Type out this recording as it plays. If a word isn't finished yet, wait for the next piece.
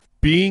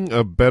Being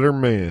a Better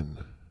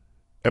Man,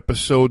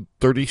 Episode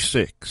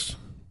 36,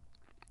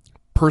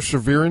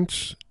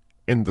 Perseverance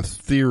and the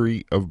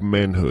Theory of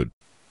Manhood.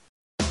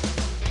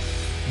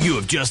 You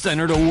have just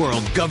entered a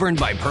world governed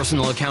by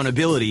personal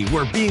accountability,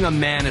 where being a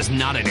man is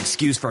not an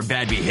excuse for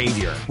bad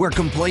behavior, where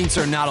complaints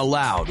are not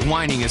allowed,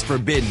 whining is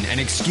forbidden, and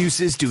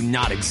excuses do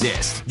not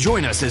exist.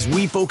 Join us as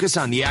we focus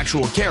on the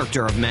actual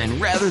character of men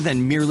rather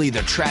than merely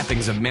the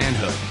trappings of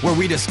manhood, where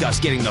we discuss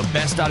getting the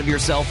best out of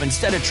yourself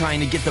instead of trying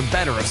to get the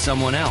better of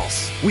someone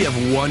else. We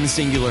have one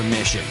singular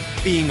mission: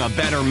 being a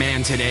better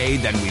man today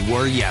than we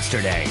were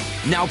yesterday.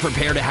 Now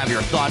prepare to have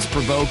your thoughts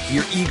provoked,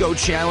 your ego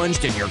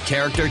challenged, and your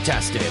character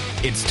tested.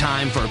 It's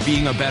time for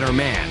Being a Better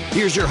Man.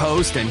 Here's your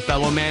host and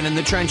fellow man in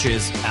the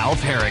trenches,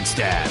 Alf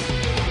Herigstad.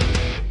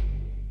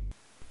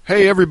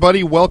 Hey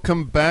everybody,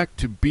 welcome back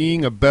to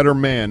Being a Better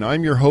Man.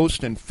 I'm your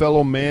host and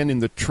fellow man in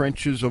the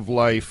trenches of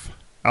life,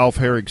 Alf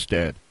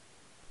Herigstad.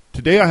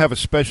 Today I have a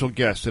special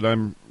guest that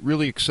I'm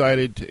really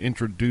excited to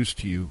introduce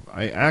to you.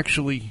 I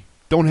actually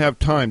don't have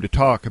time to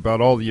talk about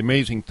all the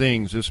amazing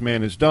things this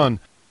man has done.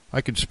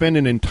 I could spend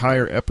an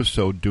entire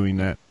episode doing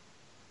that.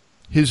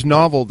 His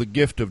novel, The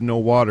Gift of No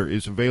Water,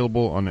 is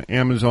available on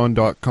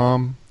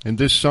Amazon.com, and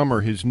this summer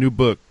his new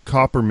book,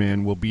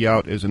 Copperman, will be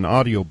out as an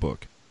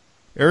audiobook.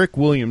 Eric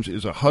Williams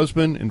is a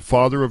husband and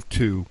father of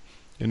two,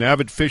 an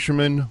avid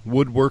fisherman,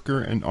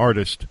 woodworker, and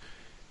artist,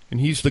 and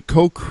he's the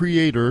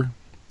co-creator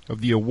of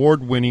the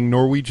award-winning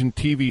Norwegian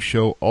TV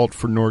show Alt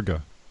for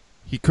Norge.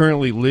 He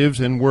currently lives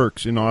and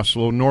works in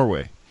Oslo,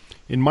 Norway.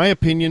 In my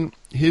opinion,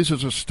 his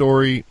is a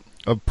story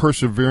of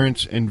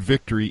perseverance and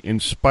victory in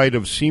spite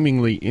of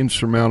seemingly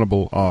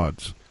insurmountable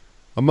odds.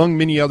 Among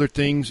many other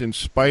things, in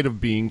spite of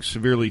being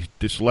severely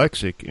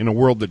dyslexic in a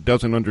world that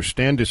doesn't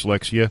understand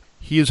dyslexia,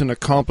 he is an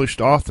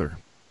accomplished author.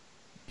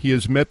 He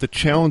has met the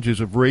challenges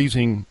of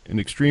raising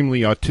an extremely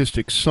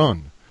autistic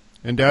son,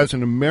 and as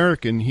an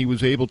American he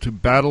was able to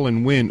battle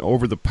and win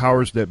over the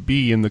powers that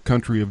be in the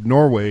country of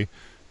Norway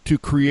to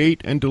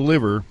create and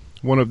deliver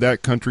one of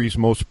that country's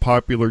most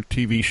popular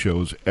TV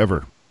shows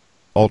ever,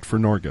 Alt for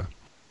Norge.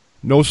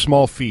 No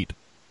small feat.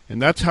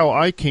 And that's how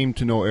I came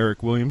to know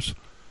Eric Williams,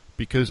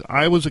 because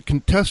I was a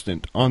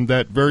contestant on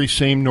that very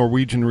same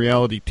Norwegian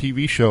reality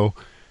TV show,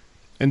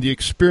 and the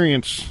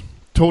experience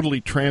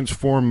totally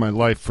transformed my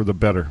life for the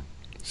better,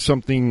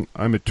 something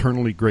I'm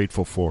eternally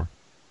grateful for.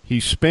 He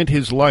spent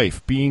his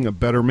life being a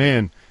better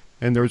man,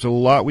 and there's a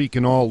lot we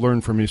can all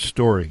learn from his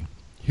story.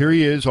 Here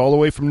he is, all the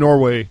way from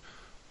Norway,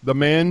 the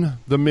man,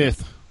 the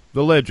myth,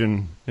 the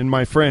legend, and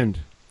my friend,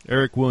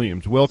 Eric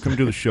Williams. Welcome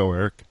to the show,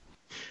 Eric.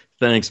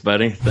 Thanks,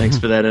 buddy. Thanks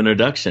for that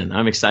introduction.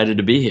 I'm excited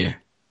to be here.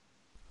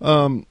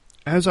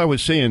 As I was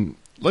saying,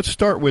 let's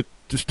start with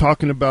just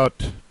talking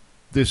about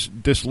this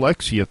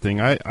dyslexia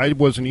thing. I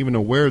wasn't even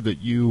aware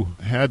that you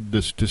had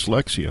this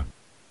dyslexia.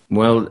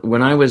 Well,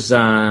 when I was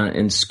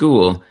in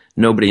school,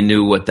 nobody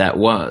knew what that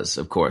was,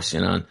 of course.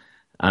 You know,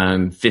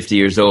 I'm 50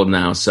 years old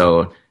now,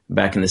 so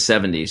back in the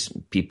 70s,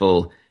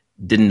 people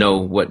didn't know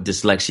what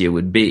dyslexia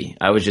would be.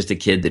 I was just a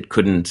kid that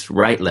couldn't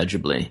write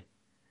legibly,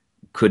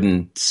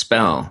 couldn't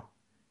spell,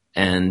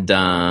 and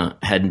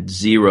had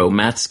zero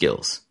math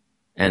skills.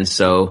 And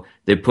so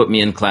they put me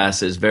in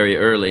classes very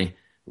early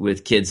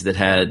with kids that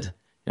had,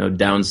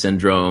 Down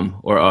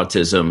syndrome or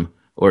autism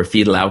or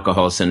fetal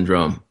alcohol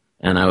syndrome.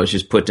 And I was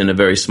just put in a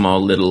very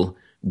small little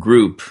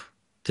group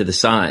to the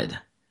side.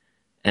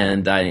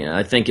 And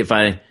I think if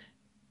I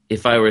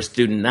were a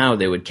student now,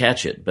 they would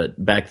catch it.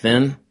 But back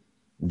then,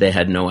 they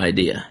had no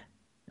idea.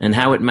 And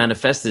how it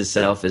manifested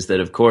itself is that,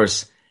 of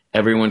course,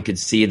 everyone could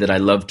see that I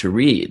loved to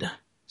read.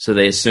 So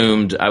they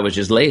assumed I was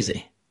just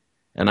lazy.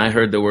 And I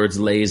heard the words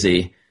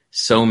lazy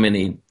so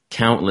many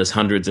countless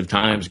hundreds of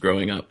times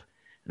growing up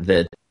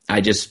that I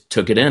just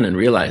took it in and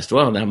realized,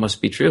 well, that must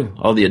be true.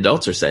 All the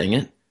adults are saying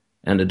it,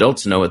 and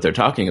adults know what they're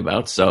talking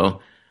about,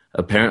 so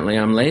apparently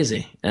I'm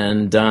lazy.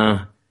 And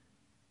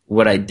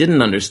what I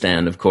didn't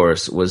understand, of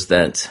course, was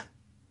that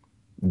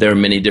there are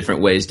many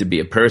different ways to be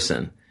a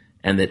person,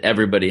 and that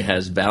everybody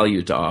has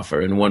value to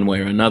offer in one way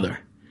or another.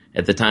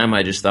 At the time,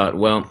 I just thought,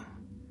 well,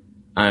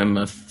 I'm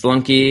a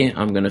flunky,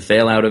 I'm going to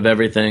fail out of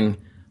everything,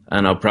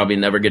 and I'll probably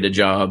never get a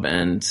job.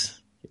 And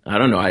I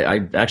don't know, I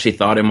actually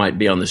thought I might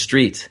be on the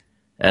street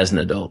as an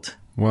adult.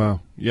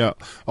 Wow, yeah.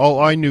 All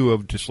I knew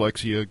of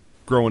dyslexia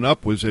growing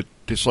up was that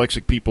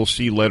dyslexic people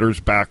see letters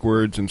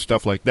backwards and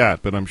stuff like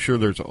that, but I'm sure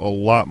there's a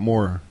lot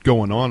more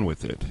going on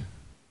with it.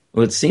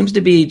 Well, it seems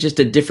to be just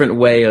a different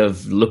way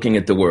of looking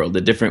at the world,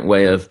 a different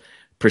way of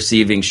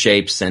perceiving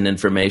shapes and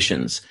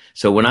informations.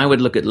 So when I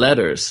would look at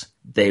letters,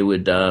 they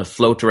would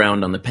float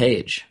around on the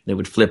page. They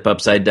would flip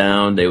upside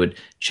down. They would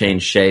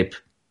change shape.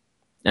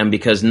 And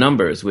because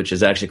numbers, which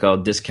is actually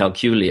called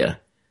dyscalculia,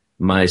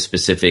 my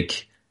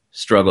specific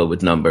struggle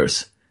with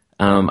numbers,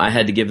 I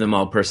had to give them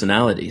all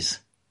personalities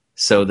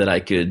so that I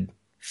could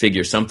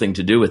figure something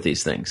to do with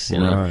these things, you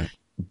know. Right.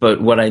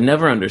 But what I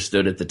never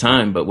understood at the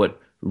time, but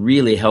what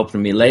really helped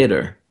me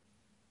later,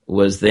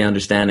 was the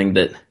understanding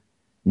that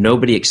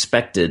nobody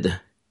expected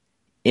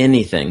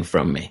anything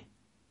from me.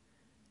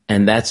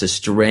 And that's a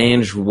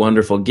strange,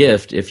 wonderful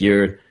gift if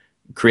you're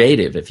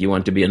creative, if you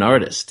want to be an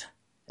artist.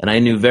 And I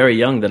knew very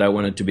young that I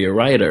wanted to be a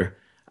writer.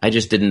 I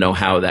just didn't know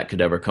how that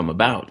could ever come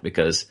about,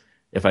 because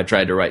if I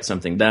tried to write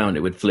something down,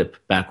 it would flip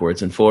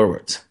backwards and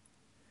forwards.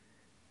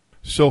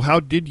 So how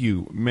did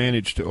you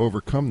manage to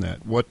overcome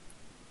that?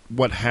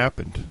 What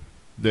happened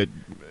that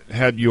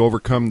had you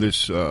overcome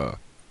this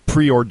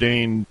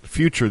preordained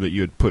future that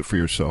you had put for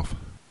yourself?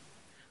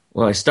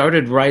 Well, I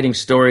started writing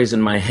stories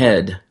in my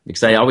head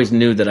because I always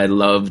knew that I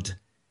loved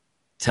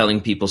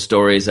telling people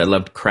stories. I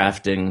loved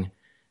crafting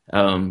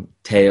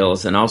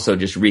tales and also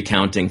just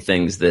recounting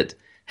things that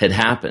had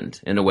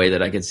happened in a way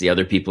that I could see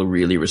other people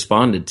really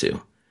responded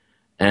to.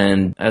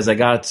 And as I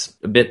got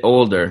a bit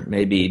older,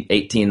 maybe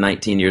 18,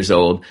 19 years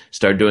old,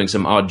 started doing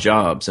some odd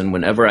jobs. And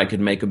whenever I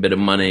could make a bit of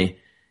money,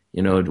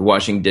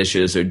 washing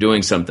dishes or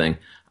doing something,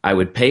 I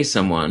would pay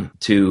someone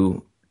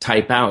to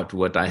type out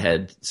what I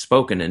had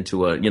spoken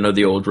into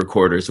the old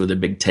recorders with a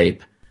big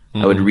tape.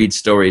 Mm-hmm. I would read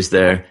stories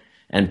there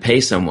and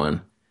pay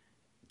someone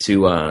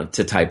to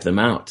type them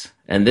out.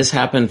 And this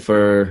happened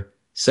for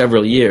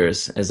several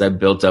years as I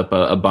built up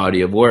a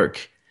body of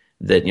work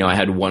that, I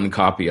had one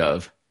copy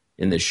of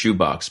in this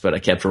shoebox, but I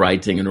kept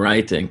writing and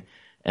writing.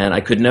 And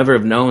I could never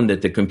have known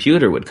that the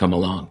computer would come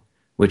along,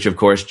 which of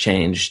course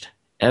changed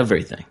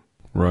everything.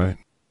 Right.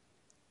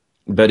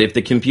 But if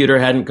the computer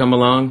hadn't come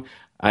along,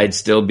 I'd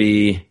still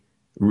be,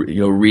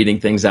 reading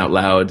things out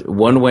loud.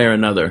 One way or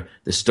another,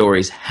 the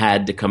stories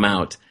had to come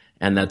out,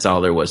 and that's all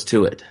there was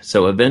to it.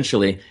 So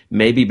eventually,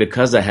 maybe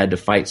because I had to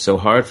fight so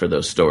hard for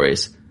those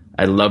stories,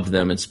 I loved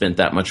them and spent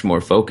that much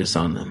more focus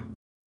on them.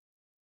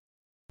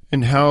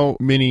 And how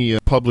many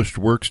published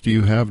works do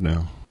you have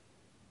now?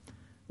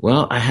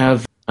 Well, I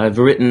had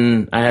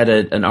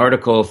an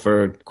article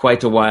for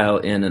quite a while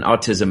in an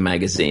autism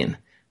magazine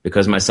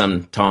because my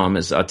son Tom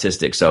is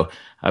autistic. So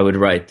I would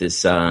write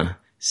this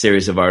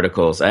series of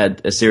articles. I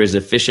had a series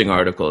of fishing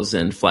articles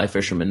in Fly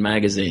Fisherman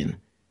magazine.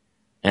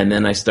 And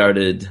then I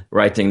started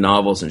writing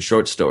novels and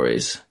short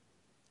stories.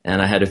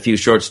 And I had a few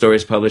short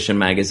stories published in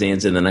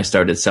magazines, and then I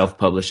started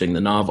self-publishing the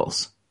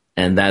novels.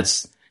 And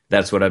that's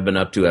what I've been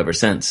up to ever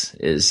since,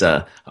 is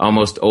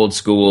almost old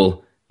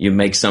school. You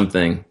make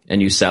something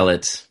and you sell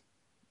it,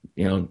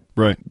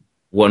 right,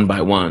 one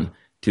by one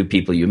to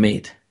people you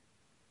meet.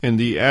 And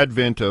the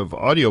advent of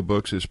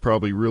audiobooks has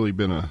probably really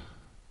been a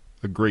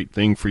great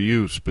thing for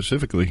you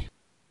specifically.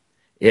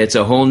 It's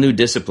a whole new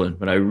discipline,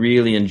 but I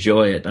really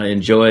enjoy it. I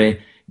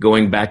enjoy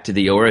going back to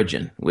the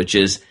origin, which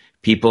is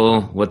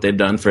people, what they've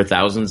done for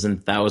thousands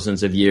and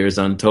thousands of years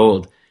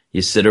untold.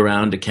 You sit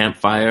around a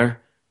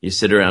campfire, you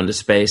sit around a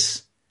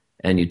space,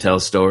 and you tell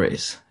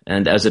stories.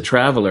 And as a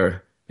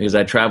traveler, because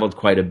I traveled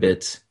quite a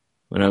bit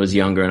when I was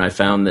younger, and I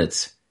found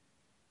that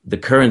the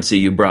currency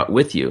you brought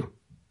with you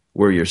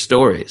were your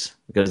stories,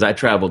 because I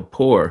traveled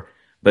poor.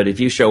 But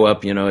if you show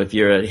up, if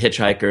you're a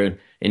hitchhiker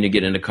and you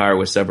get in a car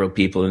with several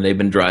people and they've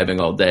been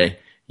driving all day,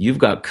 you've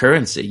got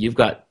currency, you've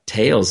got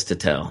tales to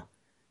tell.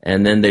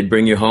 And then they'd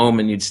bring you home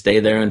and you'd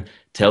stay there and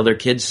tell their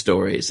kids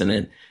stories.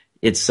 And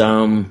it's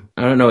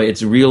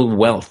it's real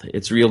wealth.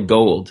 It's real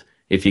gold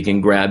if you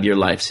can grab your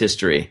life's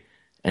history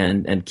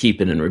and keep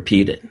it and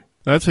repeat it.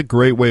 That's a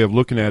great way of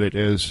looking at it,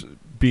 as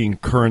being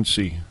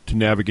currency to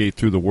navigate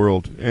through the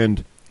world.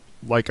 And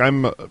like,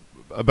 I'm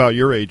about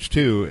your age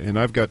too, and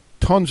I've got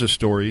tons of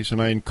stories,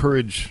 and I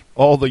encourage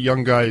all the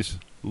young guys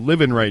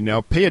living right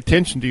now, pay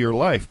attention to your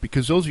life,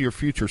 because those are your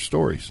future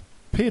stories.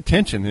 Pay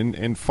attention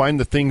and find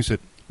the things that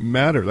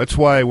matter. That's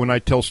why when I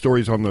tell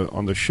stories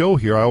on the show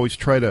here, I always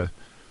try to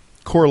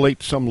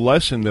correlate some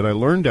lesson that I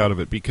learned out of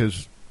it,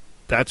 because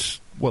that's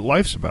what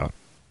life's about.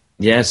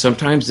 Yeah,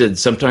 sometimes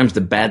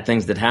the bad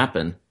things that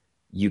happen,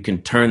 you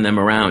can turn them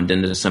around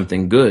into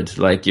something good,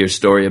 like your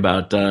story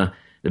about the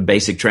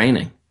basic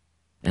training.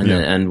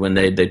 And when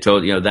they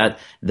told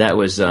that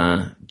was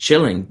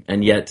chilling,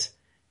 and yet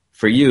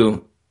for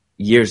you,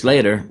 years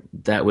later,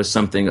 that was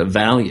something of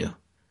value.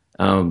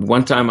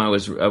 One time I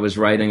was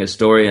writing a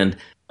story and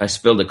I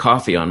spilled a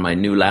coffee on my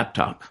new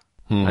laptop.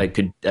 I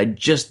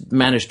just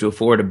managed to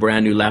afford a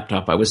brand new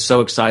laptop. I was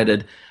so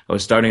excited. I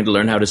was starting to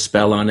learn how to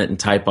spell on it and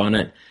type on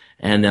it.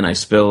 And then I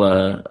spill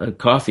a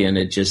coffee and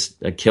it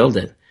just killed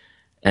it.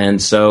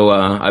 And so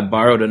I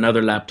borrowed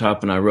another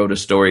laptop and I wrote a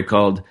story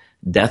called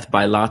Death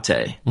by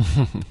Latte.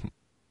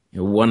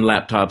 One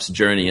laptop's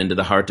journey into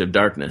the heart of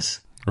darkness.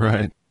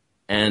 Right.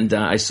 And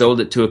I sold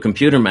it to a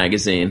computer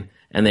magazine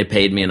and they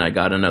paid me and I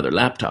got another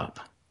laptop.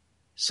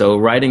 So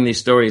writing these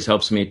stories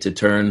helps me to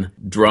turn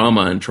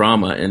drama and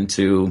trauma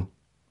into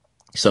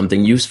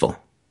something useful.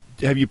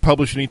 Have you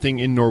published anything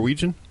in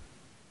Norwegian?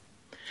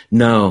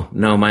 No,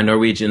 my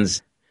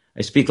Norwegian's,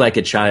 I speak like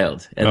a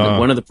child. And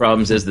one of the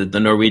problems is that the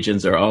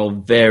Norwegians are all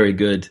very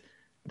good.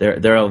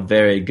 They're all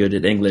very good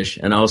at English.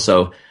 And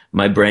also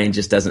my brain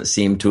just doesn't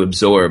seem to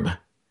absorb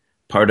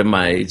part of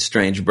my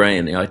strange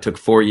brain. I took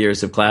 4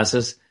 years of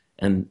classes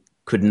and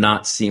could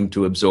not seem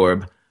to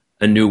absorb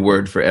a new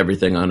word for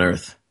everything on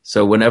earth.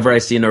 So whenever I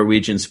see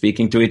Norwegians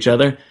speaking to each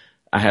other,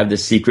 I have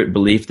this secret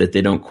belief that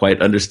they don't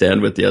quite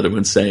understand what the other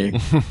one's saying.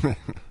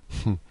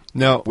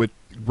 Now, with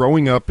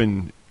growing up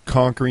in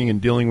conquering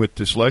and dealing with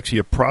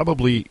dyslexia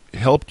probably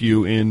helped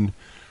you in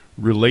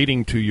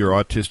relating to your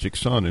autistic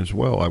son as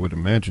well, I would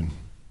imagine.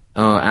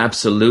 Oh,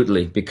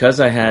 absolutely. Because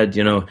I had,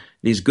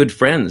 these good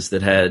friends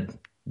that had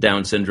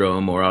Down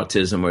syndrome or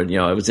autism,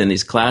 or, I was in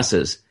these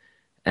classes,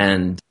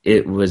 and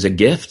it was a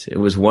gift. It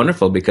was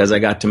wonderful because I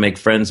got to make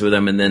friends with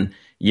them. And then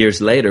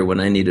years later, when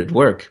I needed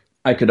work,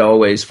 I could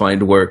always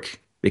find work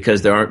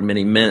because there aren't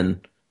many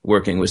men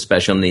working with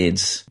special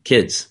needs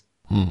kids.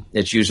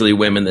 It's usually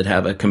women that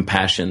have a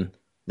compassion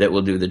that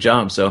will do the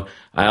job. So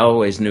I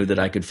always knew that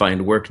I could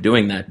find work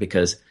doing that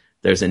because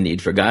there's a need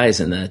for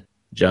guys in that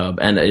job.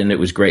 And it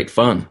was great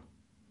fun.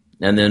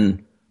 And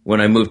then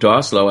when I moved to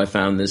Oslo, I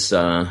found this,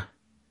 I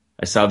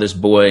saw this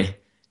boy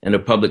in a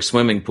public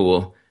swimming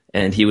pool,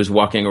 and he was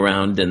walking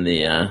around in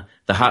the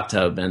hot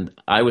tub. And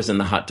I was in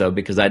the hot tub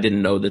because I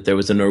didn't know that there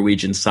was a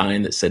Norwegian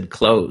sign that said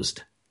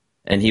closed.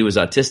 And he was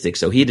autistic,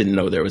 so he didn't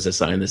know there was a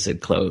sign that said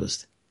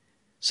closed.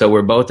 So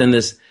we're both in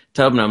this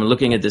tub, and I'm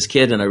looking at this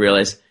kid, and I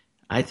realize,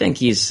 I think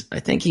he's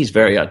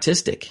very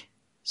autistic.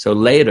 So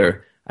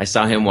later, I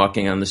saw him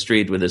walking on the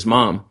street with his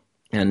mom,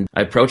 and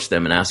I approached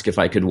them and asked if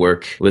I could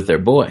work with their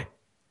boy.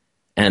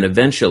 And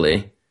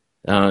eventually,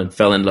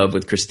 fell in love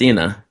with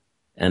Christina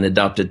and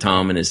adopted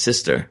Tom and his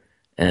sister,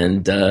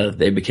 and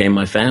they became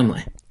my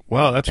family.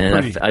 Wow, that's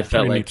and I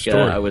felt like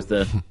I was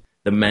the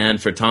man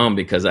for Tom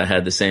because I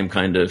had the same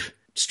kind of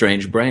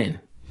strange brain.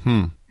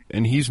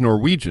 And he's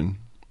Norwegian.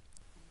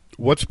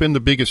 What's been the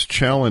biggest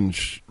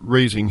challenge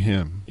raising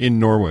him in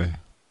Norway?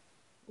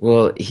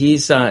 Well,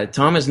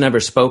 Tom has never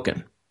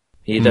spoken.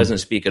 He doesn't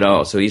speak at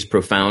all, so he's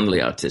profoundly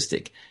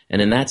autistic.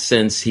 And in that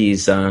sense,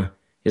 he's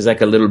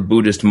like a little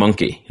Buddhist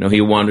monkey.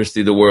 He wanders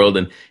through the world,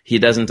 and he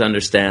doesn't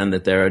understand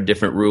that there are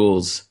different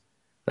rules.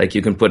 Like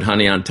you can put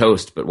honey on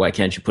toast, but why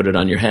can't you put it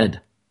on your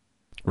head?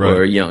 Right.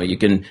 Or you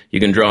can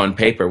draw on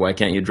paper. Why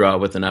can't you draw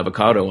with an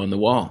avocado on the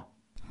wall?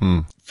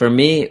 For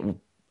me,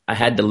 I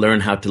had to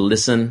learn how to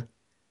listen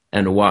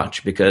and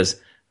watch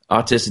because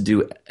autists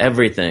do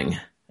everything.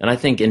 And I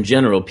think in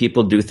general,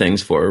 people do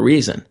things for a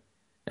reason.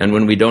 And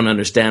when we don't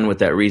understand what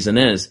that reason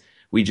is,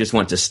 we just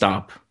want to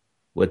stop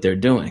what they're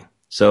doing.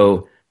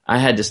 So I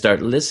had to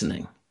start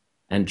listening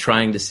and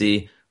trying to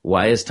see,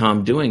 why is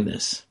Tom doing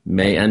this?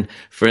 And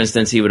for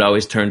instance, he would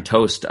always turn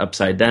toast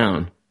upside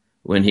down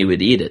when he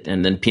would eat it,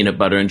 and then peanut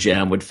butter and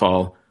jam would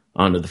fall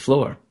onto the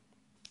floor.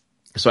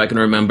 So I can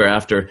remember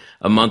after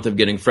a month of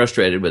getting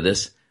frustrated with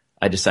this,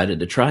 I decided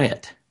to try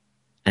it.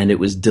 And it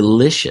was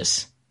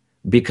delicious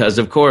because,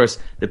 of course,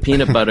 the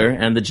peanut butter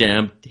and the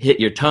jam hit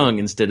your tongue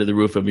instead of the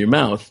roof of your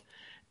mouth.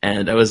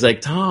 And I was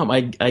like, Tom,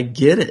 I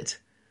get it.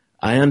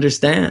 I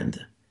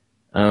understand.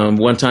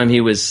 One time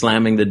he was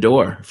slamming the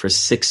door for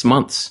 6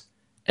 months.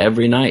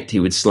 Every night he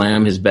would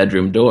slam his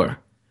bedroom door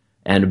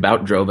and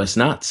about drove us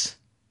nuts.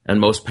 And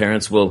most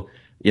parents will,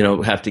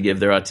 have to give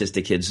their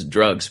autistic kids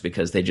drugs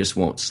because they just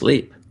won't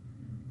sleep.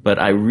 But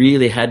I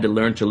really had to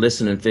learn to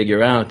listen and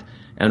figure out.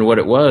 And what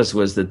it was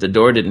that the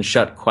door didn't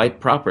shut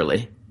quite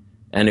properly.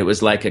 And it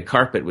was like a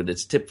carpet with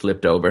its tip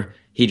flipped over.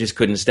 He just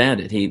couldn't stand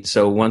it.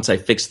 So once I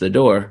fixed the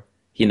door,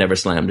 he never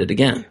slammed it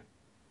again.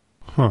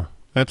 Huh.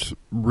 That's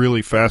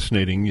really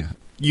fascinating.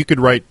 You could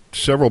write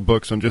several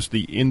books on just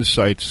the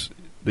insights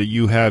that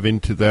you have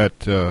into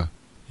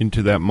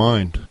that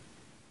mind.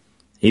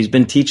 He's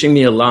been teaching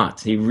me a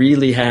lot. He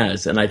really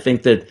has. And I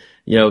think that,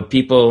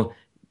 people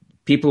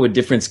with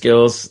different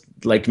skills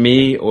like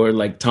me or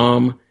like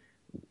Tom,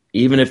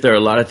 even if there are a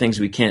lot of things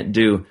we can't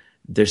do,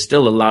 there's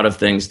still a lot of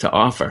things to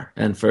offer.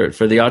 And for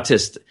the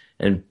autist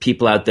and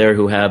people out there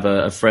who have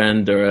a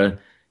friend or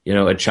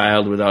a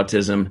child with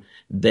autism,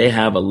 they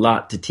have a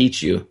lot to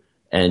teach you.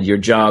 And your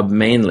job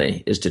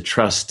mainly is to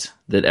trust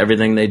that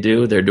everything they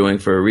do, they're doing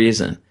for a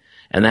reason.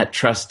 And that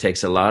trust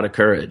takes a lot of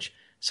courage.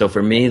 So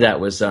for me, that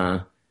was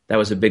a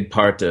big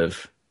part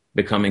of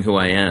becoming who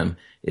I am,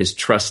 is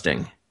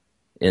trusting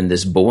in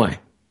this boy.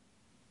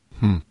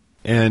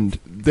 And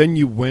then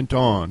you went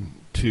on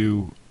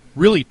to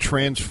really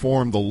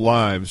transform the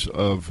lives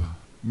of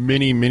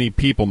many, many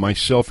people,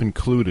 myself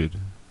included,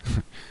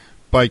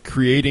 by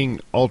creating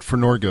Alt for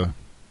Norge.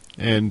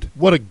 And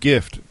what a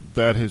gift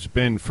that has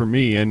been for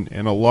me and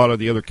a lot of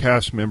the other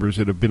cast members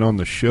that have been on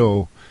the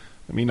show.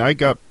 I mean, I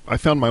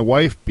found my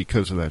wife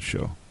because of that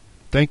show.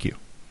 Thank you.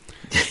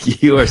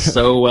 You are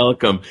so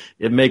welcome.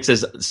 It makes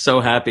us so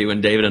happy when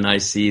David and I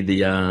see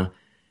the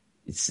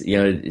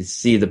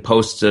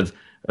posts of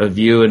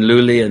you and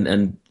Luli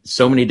and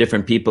so many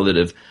different people that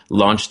have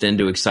launched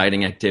into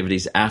exciting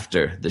activities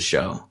after the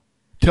show.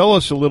 Tell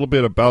us a little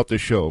bit about the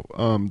show,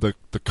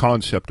 the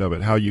concept of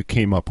it, how you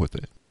came up with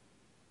it.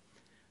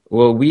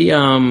 Well, we,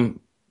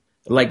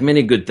 like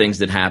many good things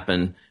that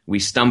happen, we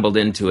stumbled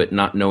into it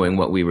not knowing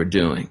what we were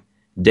doing.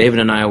 David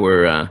and I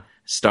were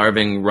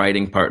starving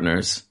writing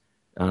partners,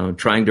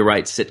 trying to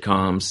write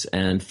sitcoms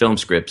and film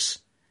scripts,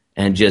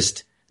 and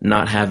just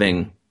not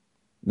having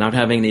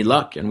any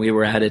luck. And we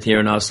were at it here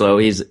in Oslo.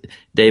 He's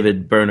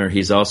David Berner.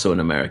 He's also an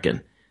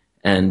American.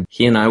 And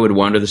he and I would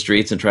wander the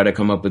streets and try to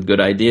come up with good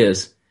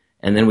ideas.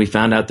 And then we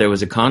found out there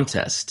was a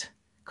contest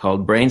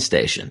called Brain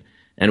Station.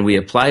 and we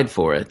applied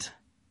for it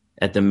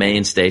at the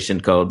main station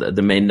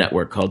the main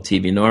network called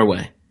TV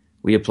Norway.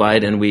 We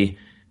applied and we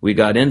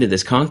got into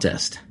this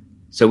contest.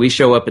 So we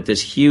show up at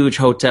this huge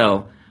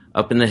hotel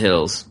up in the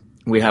hills.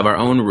 We have our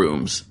own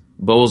rooms,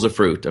 bowls of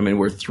fruit. I mean,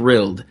 we're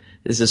thrilled.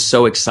 This is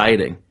so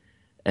exciting.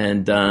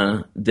 And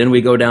then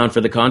we go down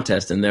for the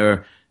contest, and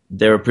there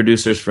are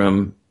producers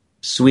from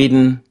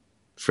Sweden,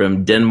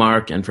 from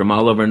Denmark, and from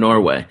all over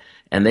Norway,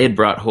 and they had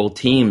brought whole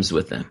teams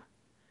with them.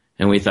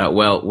 And we thought,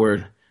 well,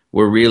 we're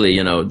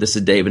really, this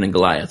is David and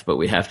Goliath, but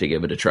we have to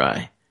give it a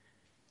try.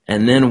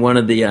 And then one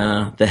of the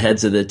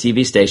heads of the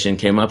TV station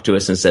came up to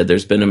us and said,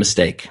 "There's been a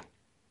mistake.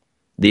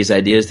 These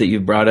ideas that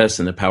you've brought us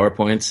and the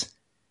PowerPoints,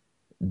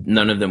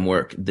 none of them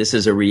work. This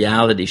is a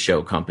reality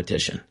show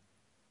competition."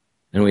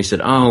 And we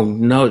said, "Oh,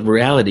 no,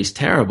 reality's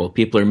terrible.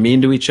 People are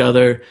mean to each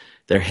other.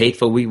 They're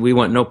hateful. We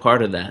want no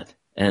part of that."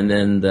 And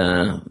then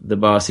the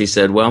boss, he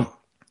said, "Well,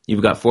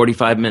 you've got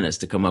 45 minutes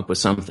to come up with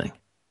something."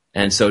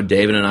 And so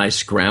David and I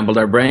scrambled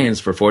our brains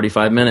for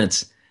 45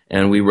 minutes,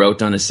 and we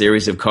wrote on a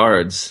series of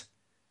cards.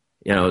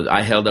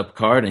 I held up a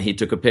card, and he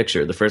took a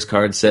picture. The first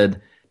card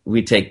said,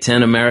 "We take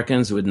 10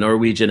 Americans with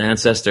Norwegian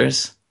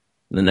ancestors."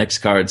 The next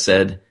card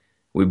said,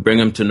 "We bring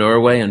them to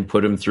Norway and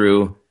put them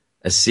through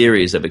a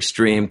series of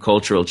extreme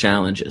cultural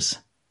challenges."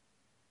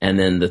 And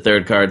then the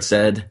third card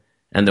said,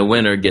 "And the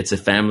winner gets a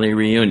family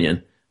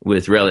reunion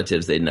with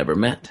relatives they'd never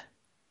met."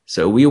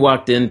 So we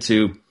walked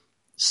into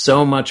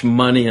so much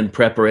money and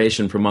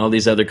preparation from all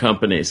these other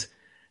companies,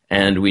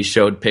 and we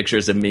showed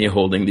pictures of me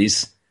holding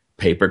these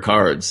paper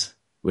cards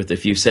with a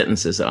few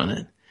sentences on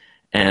it,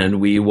 and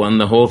we won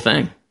the whole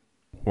thing.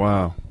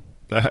 Wow,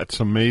 that's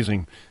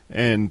amazing.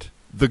 And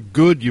the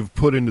good you've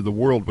put into the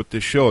world with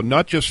this show,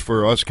 not just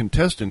for us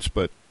contestants,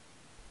 but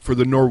for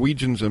the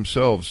Norwegians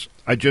themselves.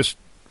 I just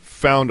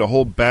found a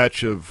whole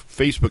batch of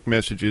Facebook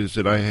messages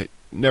that I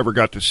never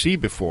got to see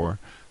before.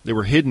 They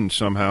were hidden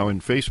somehow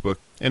in Facebook.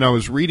 And I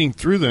was reading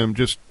through them,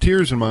 just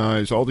tears in my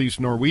eyes, all these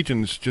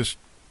Norwegians just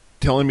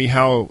telling me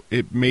how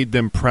it made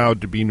them proud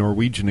to be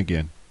Norwegian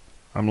again.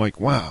 I'm like,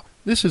 wow,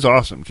 this is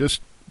awesome.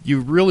 Just, you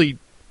really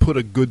put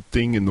a good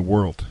thing in the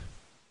world.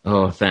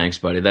 Oh, thanks,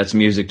 buddy. That's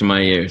music to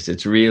my ears.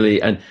 It's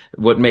really, and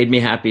what made me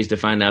happy is to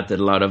find out that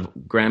a lot of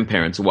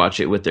grandparents watch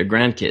it with their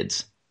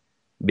grandkids,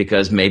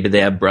 because maybe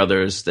they have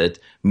brothers that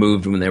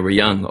moved when they were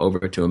young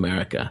over to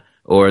America,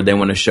 or they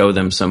want to show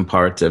them some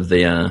part of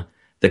the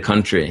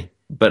country.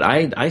 But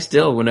I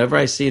still, whenever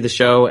I see the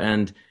show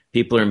and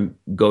people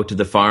go to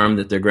the farm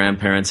that their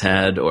grandparents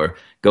had, or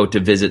go to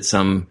visit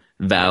some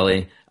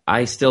valley,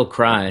 I still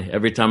cry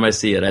every time I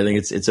see it. I think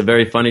it's a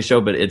very funny show,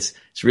 but it's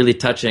really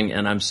touching,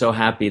 and I'm so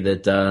happy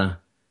that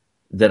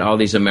that all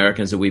these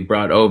Americans that we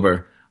brought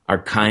over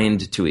are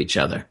kind to each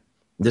other.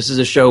 This is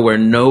a show where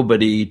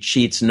nobody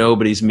cheats,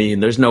 nobody's mean,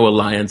 there's no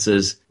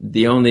alliances.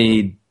 The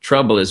only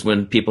trouble is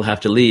when people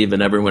have to leave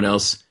and everyone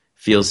else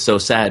feels so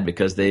sad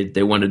because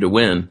they wanted to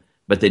win,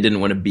 but they didn't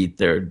want to beat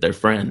their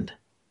friend.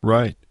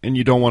 Right, and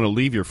you don't want to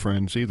leave your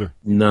friends either.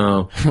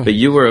 No, but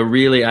you were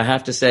I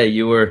have to say,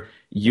 you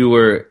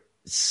were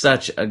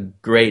such a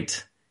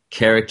great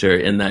character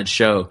in that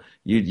show.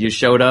 You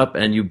showed up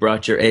and you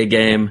brought your A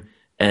game,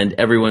 and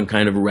everyone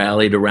kind of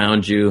rallied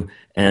around you.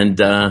 And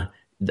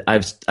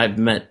I've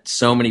met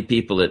so many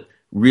people that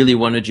really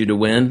wanted you to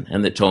win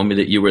and that told me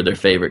that you were their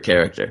favorite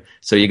character.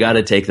 So you got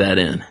to take that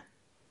in.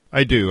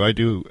 I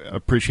do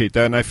appreciate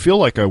that, and I feel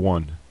like I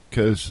won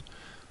because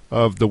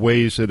of the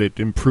ways that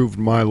it improved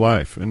my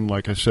life. And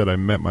like I said, I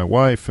met my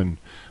wife, and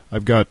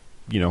I've got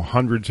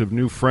hundreds of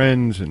new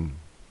friends and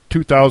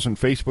 2,000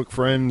 Facebook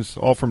friends,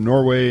 all from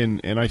Norway,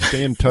 and I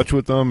stay in touch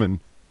with them and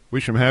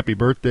wish them happy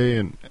birthday,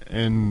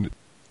 and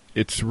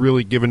it's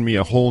really given me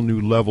a whole new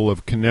level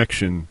of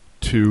connection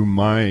to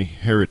my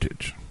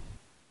heritage.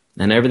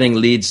 And everything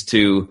leads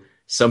to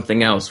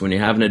something else. When you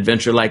have an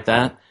adventure like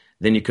that,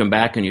 then you come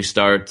back and you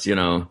start,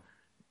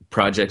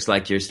 projects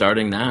like you're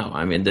starting now.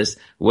 I mean,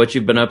 what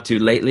you've been up to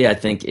lately, I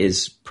think,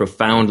 is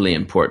profoundly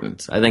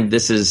important. I think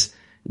this is,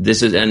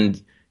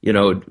 and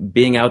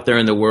being out there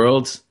in the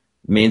world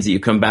means that you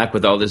come back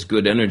with all this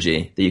good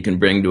energy that you can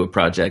bring to a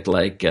project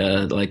like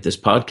this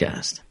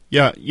podcast.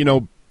 Yeah,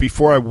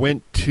 before I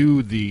went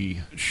to the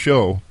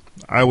show,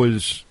 I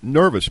was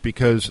nervous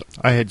because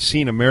I had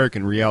seen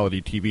American reality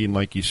TV, and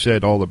like you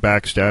said, all the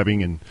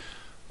backstabbing and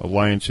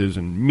alliances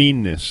and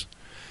meanness.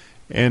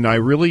 And I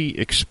really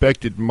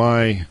expected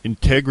my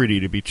integrity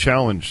to be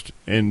challenged,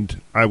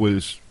 and I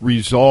was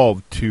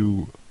resolved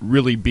to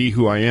really be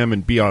who I am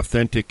and be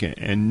authentic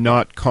and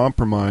not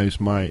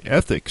compromise my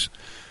ethics.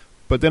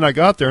 But then I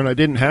got there and I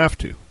didn't have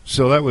to.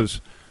 So that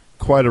was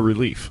quite a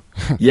relief.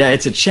 Yeah,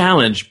 it's a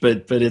challenge,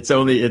 but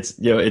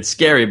it's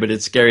scary, but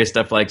it's scary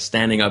stuff like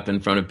standing up in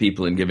front of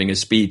people and giving a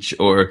speech,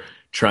 or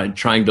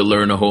trying to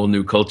learn a whole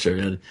new culture.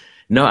 And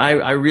no,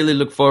 I really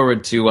look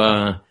forward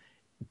to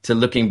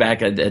looking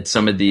back at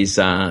some of these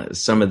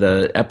some of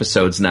the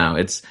episodes now.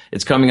 It's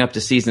coming up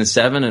to season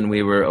 7, and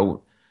we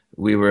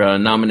were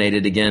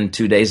nominated again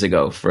 2 days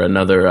ago for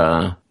another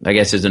I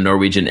guess it's a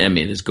Norwegian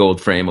Emmy, this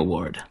Gold Frame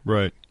Award.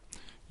 Right.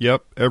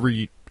 Yep,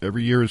 every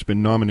every year has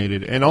been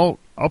nominated. And I'll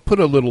put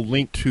a little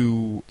link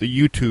to the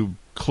YouTube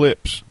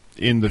clips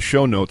in the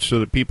show notes so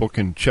that people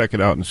can check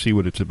it out and see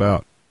what it's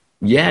about.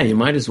 Yeah, you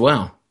might as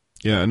well.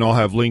 Yeah, and I'll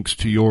have links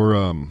to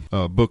your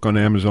book on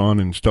Amazon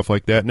and stuff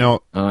like that.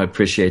 Now, I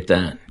appreciate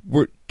that.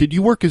 Did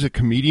you work as a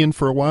comedian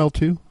for a while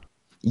too?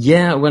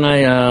 Yeah, when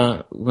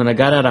I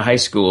got out of high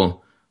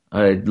school,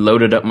 I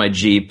loaded up my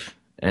Jeep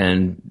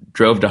and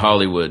drove to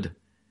Hollywood.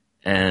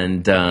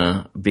 And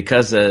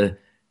because I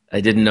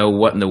didn't know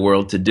what in the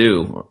world to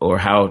do or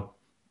how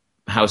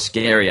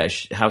scared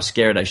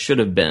I should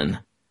have been,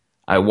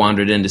 I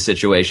wandered into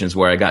situations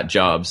where I got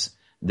jobs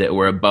that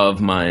were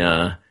above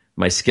my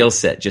skill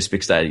set, just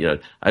because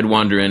I'd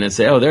wander in and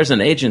say, oh, there's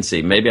an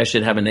agency. Maybe I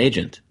should have an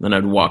agent. Then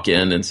I'd walk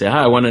in and say,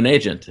 hi, I want an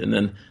agent. And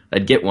then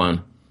I'd get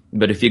one.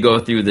 But if you go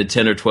through the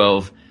 10 or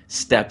 12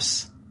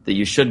 steps that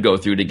you should go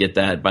through to get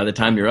that, by the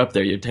time you're up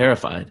there, you're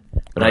terrified.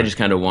 But I just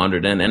kind of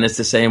wandered in. And it's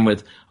the same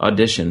with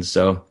auditions.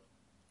 So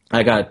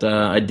I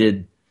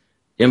did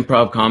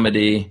improv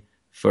comedy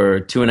for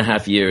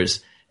 2.5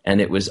 years,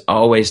 and it was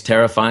always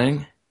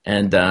terrifying.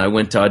 And I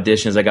went to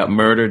auditions. I got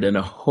murdered in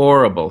a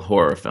horrible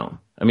horror film.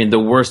 I mean, the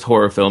worst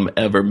horror film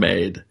ever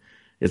made.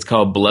 It's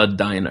called Blood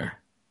Diner.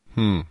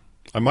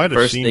 I might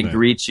have seen that. First they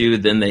greet you,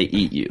 then they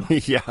eat you.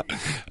 Yeah,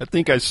 I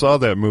think I saw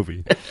that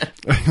movie.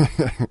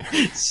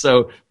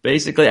 So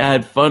basically I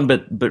had fun,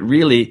 but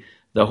really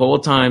the whole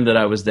time that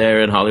I was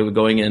there in Hollywood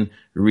going in,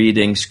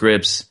 reading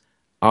scripts,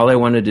 all I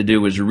wanted to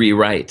do was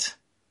rewrite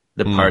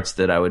the parts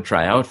that I would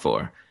try out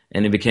for.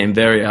 And it became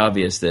very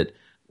obvious that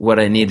what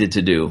I needed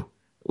to do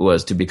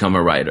was to become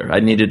a writer. I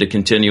needed to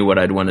continue what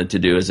I'd wanted to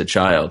do as a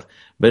child.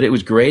 But it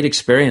was great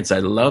experience. I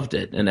loved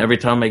it. And every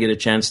time I get a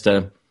chance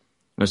to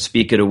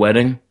speak at a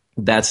wedding,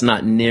 that's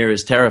not near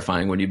as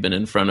terrifying when you've been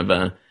in front of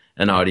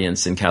an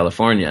audience in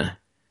California.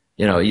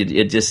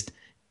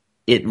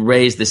 It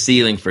raised the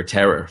ceiling for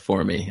terror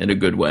for me in a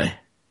good way.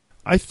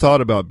 I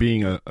thought about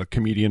being a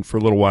comedian for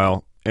a little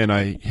while, and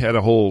I had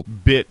a whole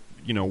bit,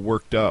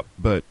 worked up,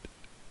 but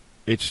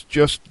it's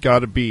just got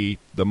to be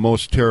the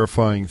most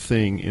terrifying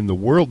thing in the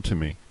world to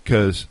me,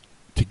 because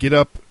to get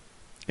up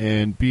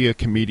and be a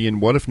comedian,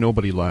 what if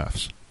nobody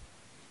laughs?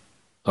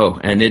 Oh,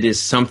 and it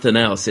is something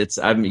else.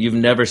 You've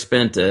never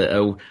spent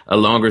a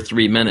longer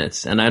 3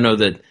 minutes, and I know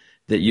that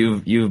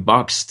you've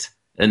boxed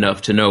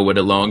enough to know what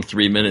a long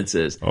 3 minutes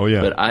is. Oh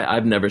yeah. But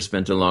I've never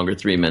spent a longer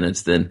 3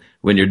 minutes than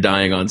when you're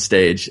dying on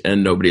stage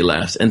and nobody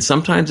laughs. And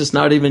sometimes it's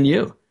not even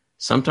you.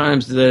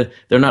 Sometimes they're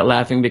not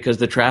laughing because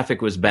the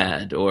traffic was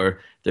bad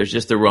or there's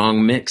just the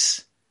wrong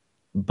mix.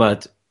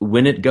 But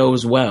when it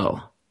goes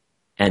well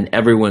and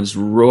everyone's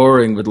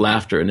roaring with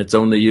laughter and it's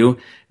only you,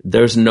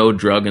 there's no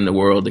drug in the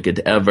world that could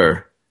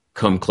ever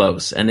come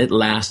close. And it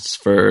lasts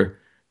for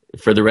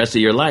the rest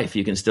of your life.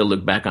 You can still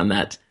look back on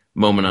that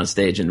moment on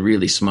stage and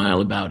really smile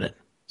about it.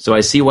 So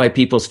I see why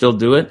people still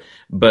do it,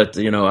 but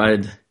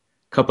a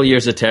couple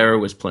years of terror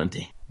was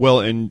plenty. Well,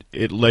 and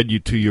it led you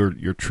to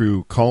your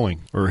true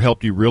calling, or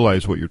helped you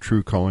realize what your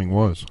true calling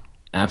was.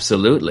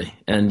 Absolutely.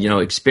 And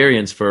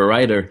experience for a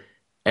writer,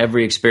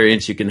 every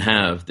experience you can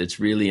have that's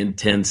really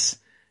intense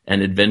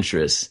and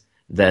adventurous,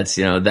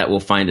 that will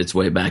find its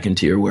way back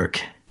into your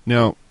work.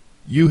 Now,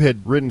 you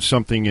had written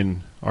something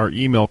in our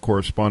email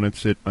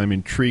correspondence that I'm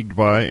intrigued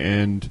by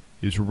and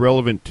is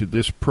relevant to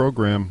this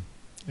program,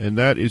 and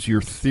that is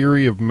your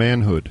theory of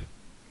manhood.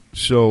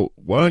 So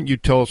why don't you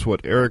tell us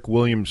what Eric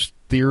Williams'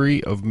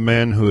 theory of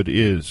manhood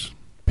is?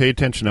 Pay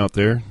attention out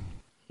there.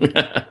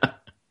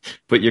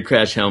 Put your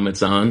crash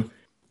helmets on.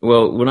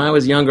 Well, when I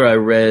was younger, I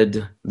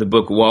read the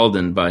book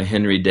Walden by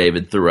Henry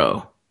David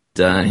Thoreau.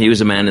 He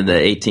was a man in the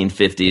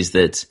 1850s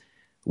that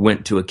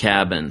went to a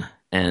cabin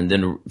and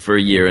then for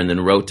a year and then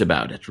wrote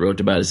about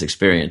his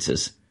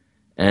experiences.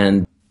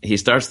 And he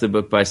starts the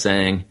book by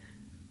saying,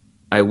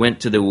 I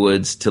went to the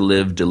woods to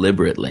live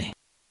deliberately.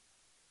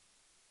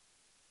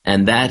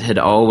 And that had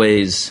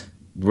always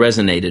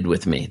resonated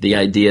with me, the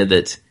idea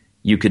that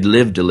you could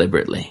live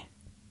deliberately.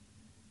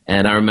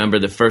 And I remember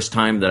the first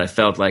time that I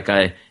felt like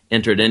I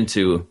entered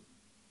into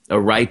a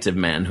rite of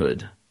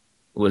manhood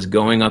was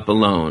going up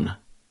alone.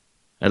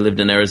 I lived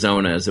in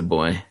Arizona as a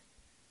boy,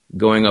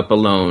 going up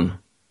alone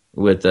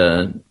with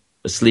a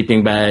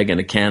sleeping bag and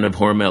a can of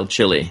Hormel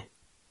chili,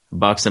 a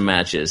box of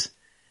matches,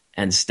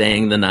 and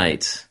staying the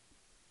night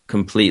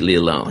completely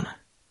alone.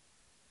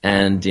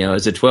 And,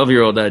 as a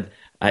 12-year-old,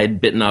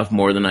 I'd bitten off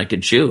more than I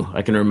could chew.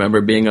 I can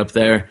remember being up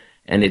there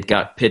and it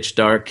got pitch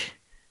dark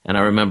and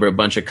I remember a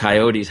bunch of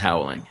coyotes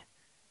howling.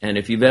 And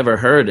if you've ever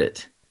heard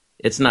it,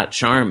 it's not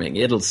charming.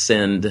 It'll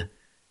send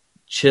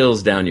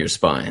chills down your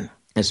spine,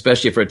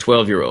 especially for a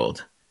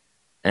 12-year-old.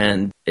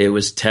 And it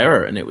was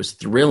terror and it was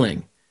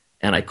thrilling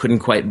and I couldn't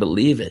quite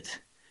believe it.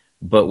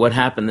 But what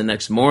happened the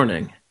next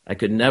morning, I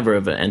could never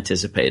have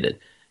anticipated,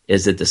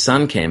 is that the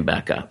sun came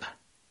back up.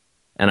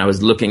 And I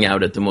was looking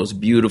out at the most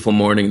beautiful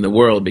morning in the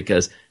world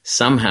because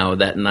somehow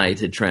that night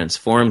had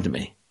transformed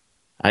me.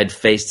 I'd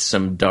faced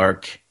some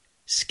dark,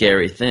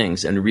 scary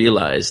things and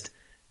realized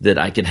that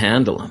I could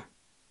handle them.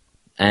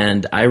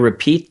 And I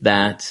repeat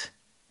that,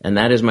 and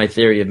that is my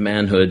theory of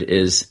manhood,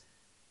 is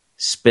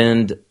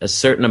spend a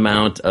certain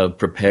amount of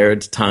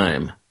prepared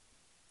time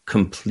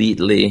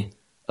completely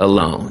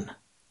alone.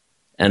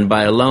 And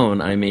by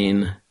alone, I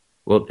mean,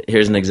 well,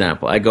 here's an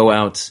example. I go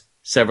out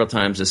several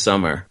times a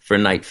summer for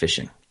night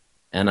fishing.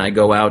 And I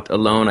go out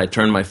alone, I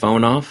turn my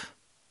phone off,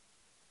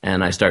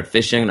 and I start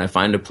fishing, and I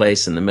find a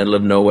place in the middle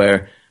of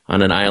nowhere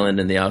on an island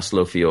in the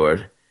Oslo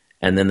Fjord,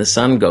 and then the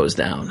sun goes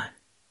down.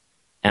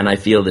 And I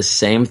feel the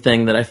same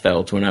thing that I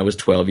felt when I was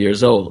 12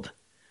 years old.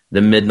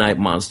 The midnight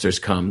monsters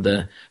come,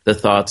 the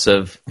thoughts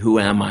of, who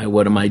am I?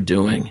 What am I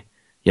doing?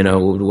 You know,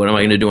 what am I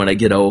going to do when I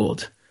get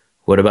old?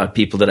 What about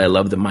people that I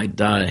love that might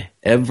die?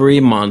 Every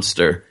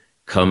monster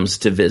comes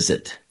to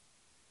visit.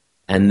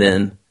 And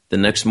then the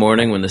next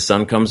morning when the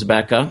sun comes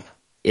back up,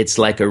 it's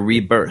like a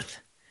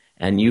rebirth.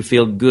 And you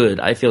feel good.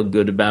 I feel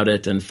good about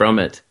it and from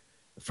it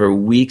for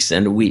weeks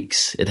and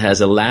weeks. It has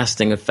a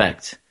lasting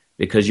effect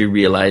because you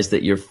realize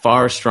that you're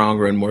far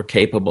stronger and more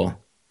capable.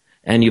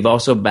 And you've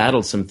also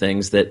battled some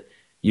things that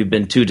you've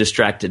been too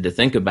distracted to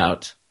think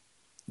about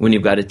when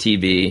you've got a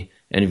TV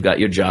and you've got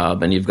your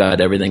job and you've got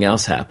everything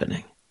else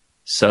happening.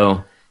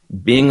 So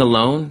being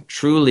alone,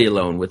 truly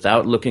alone,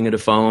 without looking at a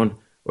phone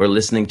or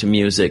listening to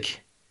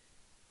music,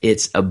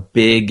 it's a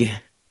big,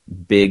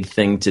 big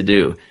thing to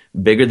do.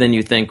 Bigger than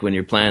you think when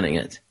you're planning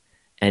it.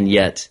 And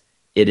yet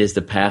it is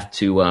the path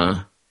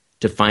to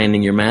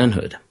finding your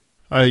manhood.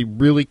 I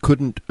really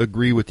couldn't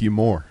agree with you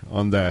more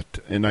on that.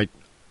 And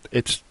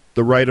it's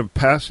the rite of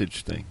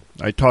passage thing.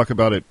 I talk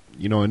about it,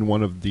 in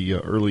one of the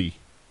early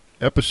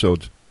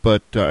episodes,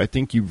 but I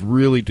think you've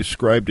really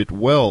described it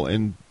well.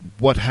 And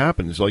what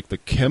happens, like the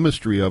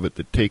chemistry of it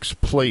that takes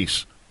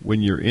place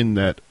when you're in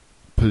that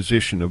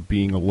position of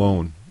being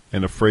alone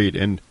and afraid.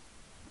 And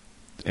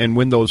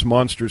when those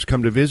monsters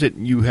come to visit,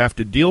 you have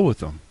to deal with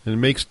them. And it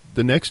makes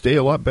the next day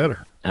a lot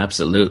better.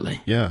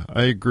 Absolutely. Yeah,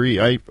 I agree.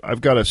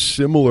 I've got a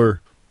similar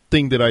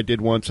thing that I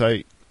did once.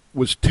 I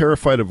was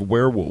terrified of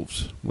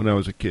werewolves when I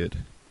was a kid.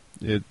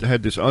 It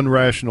had this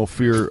irrational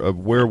fear of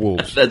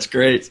werewolves. That's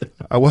great.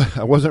 I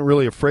wasn't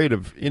really afraid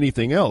of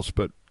anything else,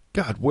 but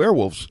God,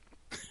 werewolves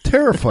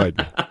terrified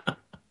me.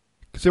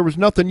 Because there was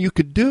nothing you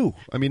could do.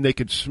 I mean, they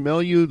could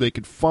smell you, they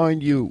could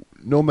find you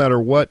no matter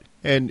what,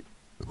 and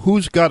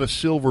who's got a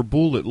silver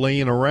bullet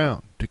laying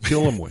around to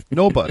kill them with?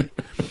 Nobody.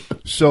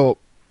 So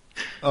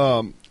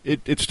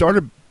it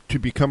started to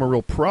become a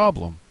real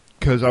problem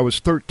because I was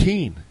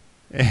 13.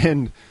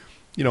 And,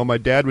 my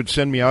dad would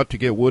send me out to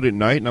get wood at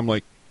night, and I'm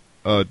like,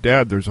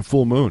 Dad, there's a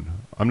full moon.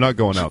 I'm not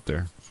going out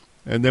there.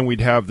 And then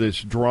we'd have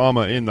this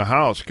drama in the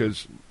house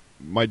because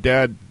my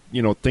dad,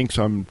 thinks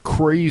I'm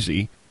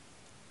crazy,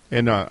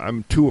 and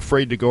I'm too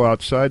afraid to go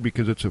outside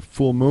because it's a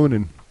full moon.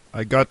 And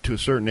I got to a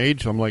certain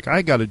age, I'm like,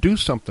 I got to do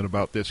something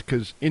about this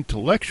because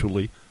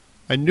intellectually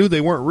I knew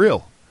they weren't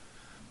real,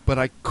 but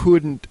I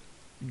couldn't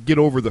get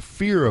over the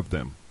fear of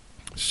them.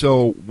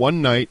 So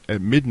one night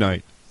at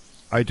midnight,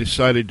 I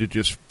decided to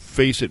just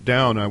face it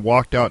down. I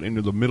walked out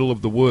into the middle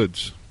of the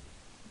woods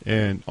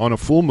and on a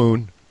full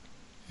moon,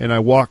 and I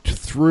walked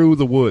through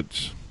the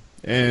woods,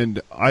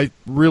 and I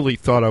really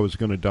thought I was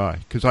going to die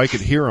because I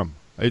could hear them.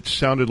 It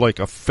sounded like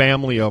a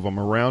family of them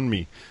around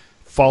me,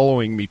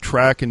 following me,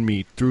 tracking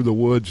me through the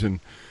woods. And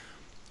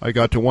I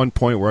got to one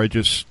point where I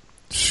just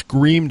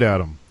screamed at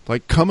them,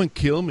 like, come and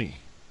kill me,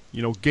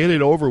 get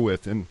it over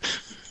with. And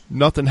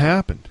nothing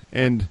happened.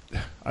 And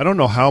I don't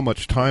know how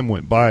much time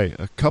went by,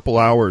 a couple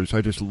hours.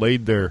 I just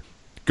laid there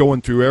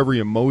going through every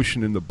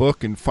emotion in the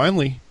book. And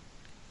finally,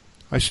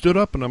 I stood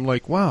up and I'm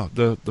like, wow,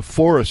 the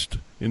forest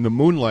in the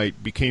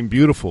moonlight became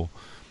beautiful.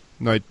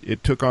 And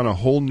it took on a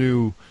whole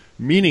new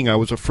meaning. I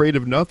was afraid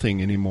of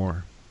nothing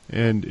anymore.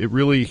 And it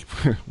really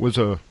was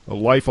a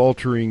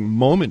life-altering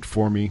moment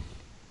for me,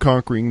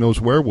 conquering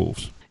those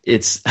werewolves.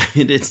 There's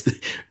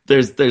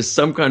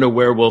some kind of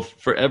werewolf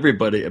for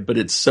everybody, but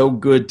it's so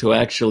good to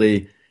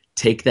actually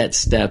take that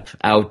step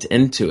out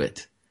into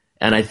it.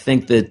 And I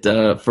think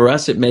that for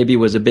us, it maybe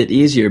was a bit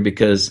easier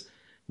because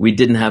we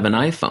didn't have an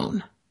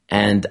iPhone.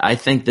 And I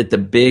think that the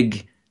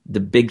big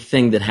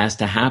thing that has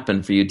to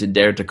happen for you to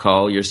dare to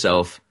call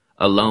yourself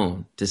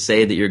alone, to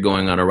say that you're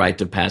going on a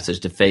rite of passage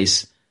to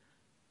face,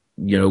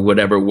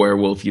 whatever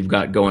werewolf you've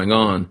got going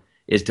on,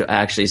 is to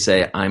actually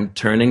say, I'm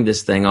turning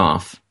this thing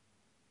off,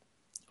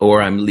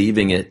 or I'm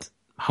leaving it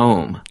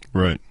home.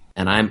 Right.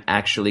 And I'm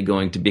actually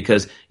going to,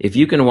 because if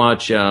you can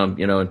watch,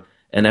 an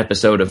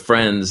episode of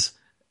Friends,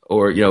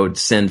 or,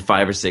 send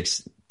 5 or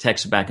 6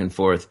 texts back and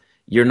forth,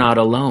 you're not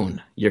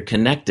alone. You're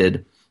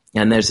connected,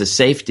 and there's a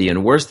safety.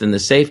 And worse than the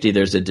safety,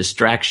 there's a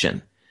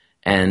distraction.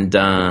 And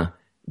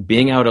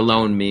being out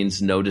alone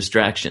means no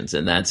distractions.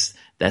 And that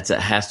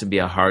has to be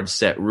a hard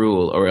set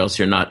rule, or else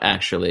you're not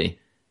actually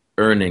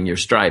earning your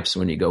stripes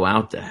when you go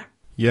out there.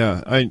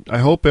 Yeah, I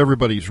hope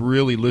everybody's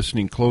really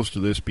listening close to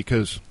this,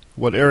 because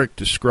what Eric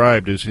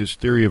described as his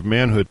theory of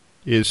manhood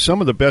is some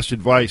of the best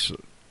advice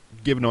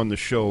given on the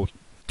show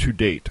to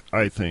date,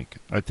 I think.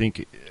 I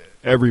think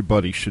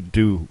everybody should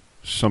do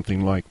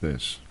something like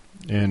this,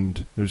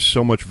 and there's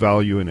so much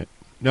value in it.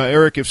 Now,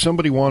 Eric, if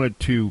somebody wanted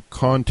to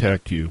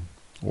contact you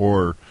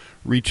or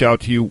reach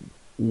out to you,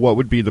 what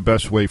would be the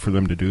best way for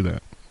them to do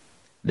that?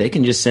 They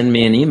can just send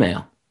me an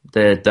email.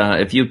 That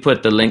if you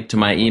put the link to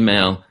my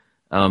email,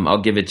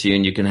 I'll give it to you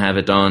and you can have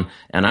it on.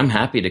 And I'm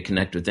happy to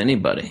connect with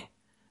anybody.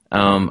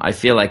 I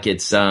feel like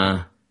it's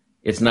not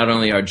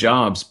only our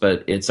jobs,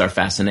 but it's our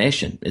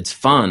fascination. It's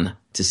fun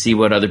to see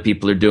what other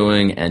people are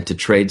doing and to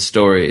trade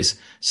stories.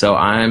 So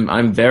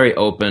I'm very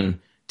open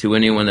to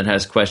anyone that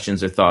has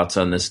questions or thoughts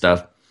on this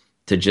stuff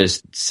to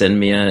just send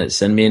me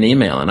an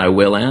email and I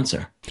will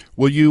answer.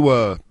 Will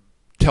you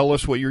tell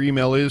us what your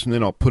email is, and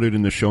then I'll put it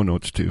in the show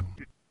notes too.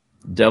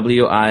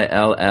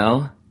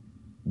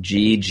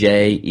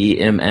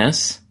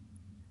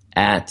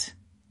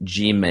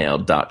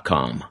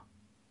 WILLGJEMS@gmail.com.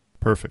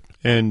 Perfect.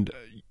 And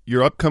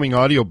your upcoming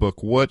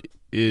audiobook, what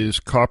is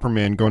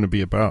Copperman going to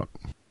be about?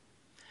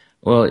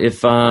 Well,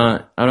 if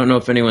I don't know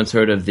if anyone's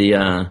heard of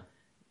the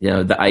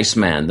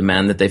Iceman, the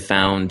man that they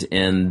found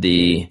in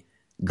the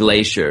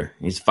glacier.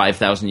 He's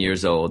 5,000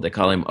 years old. They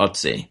call him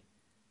Ötzi.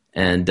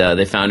 And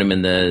they found him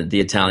in the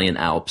Italian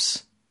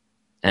Alps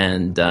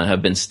and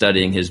have been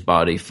studying his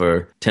body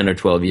for 10 or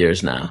 12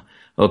 years now.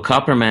 Well,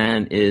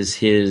 Copperman is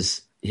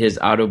his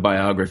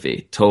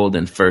autobiography told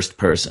in first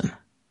person.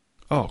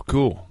 Oh,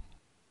 cool.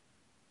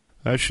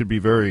 That should be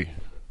very,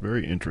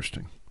 very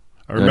interesting.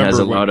 I remember it has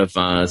a lot of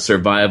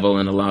survival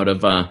and a lot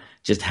of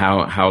just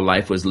how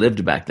life was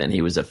lived back then.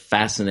 He was a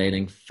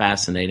fascinating,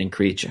 fascinating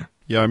creature.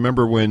 Yeah, I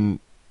remember when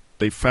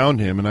they found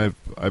him, and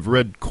I've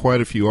read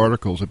quite a few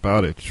articles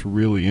about it. It's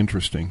really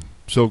interesting.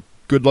 So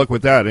good luck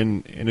with that.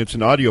 And it's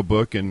an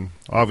audiobook, and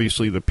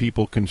obviously the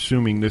people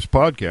consuming this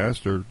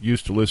podcast are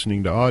used to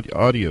listening to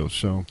audio,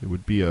 so it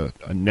would be a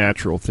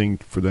natural thing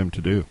for them to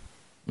do.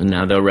 And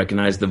now they'll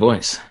recognize the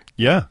voice.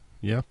 Yeah,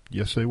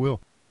 yes they will.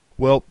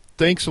 Well,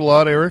 thanks a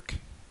lot, Eric.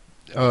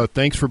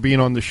 Thanks for being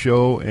on the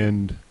show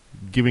and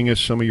giving us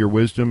some of your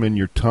wisdom and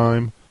your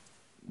time.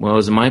 Well, it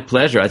was my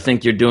pleasure. I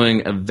think you're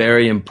doing a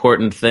very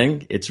important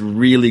thing. It's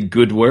really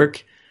good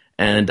work,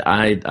 and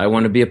I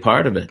want to be a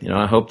part of it.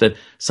 I hope that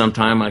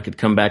sometime I could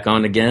come back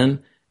on again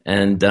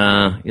and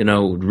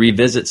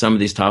revisit some of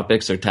these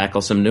topics or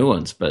tackle some new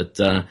ones. But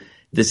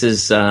this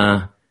is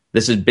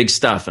big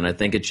stuff, and I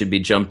think it should be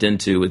jumped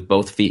into with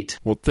both feet.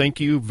 Well, thank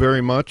you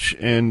very much,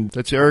 and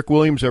that's Eric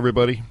Williams,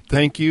 everybody.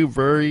 Thank you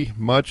very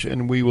much,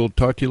 and we will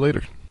talk to you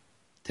later.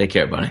 Take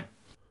care, buddy.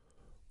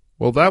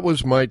 Well, that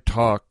was my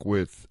talk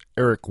with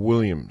Eric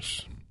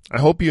Williams. I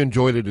hope you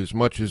enjoyed it as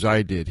much as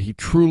I did. He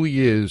truly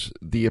is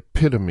the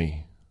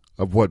epitome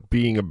of what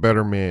being a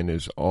better man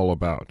is all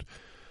about.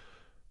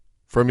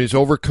 From his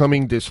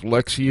overcoming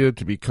dyslexia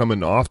to become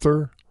an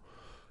author,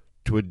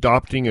 to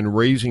adopting and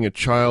raising a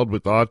child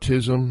with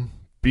autism,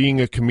 being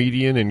a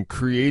comedian, and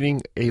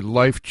creating a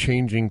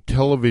life-changing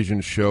television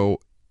show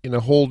in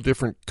a whole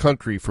different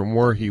country from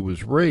where he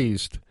was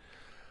raised,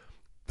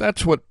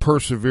 that's what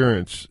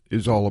perseverance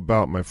is all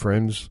about, my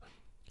friends.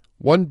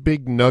 One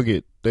big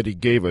nugget that he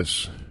gave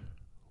us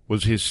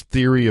was his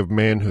theory of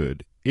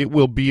manhood. It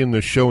will be in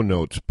the show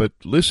notes, but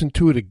listen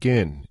to it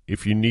again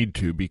if you need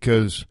to,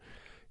 because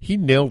he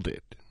nailed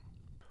it.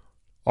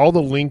 All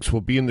the links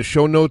will be in the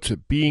show notes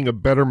at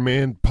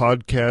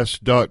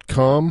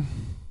beingabettermanpodcast.com.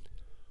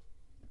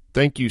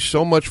 Thank you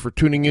so much for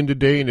tuning in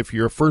today, and if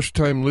you're a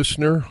first-time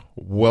listener,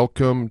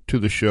 welcome to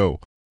the show.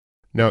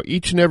 Now,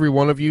 each and every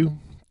one of you,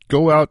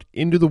 go out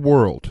into the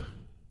world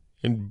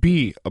and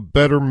be a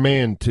better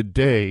man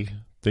today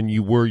than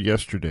you were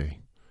yesterday.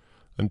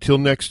 Until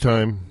next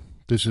time,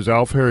 this is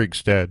Alf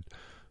Herigstad,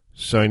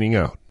 signing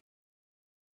out.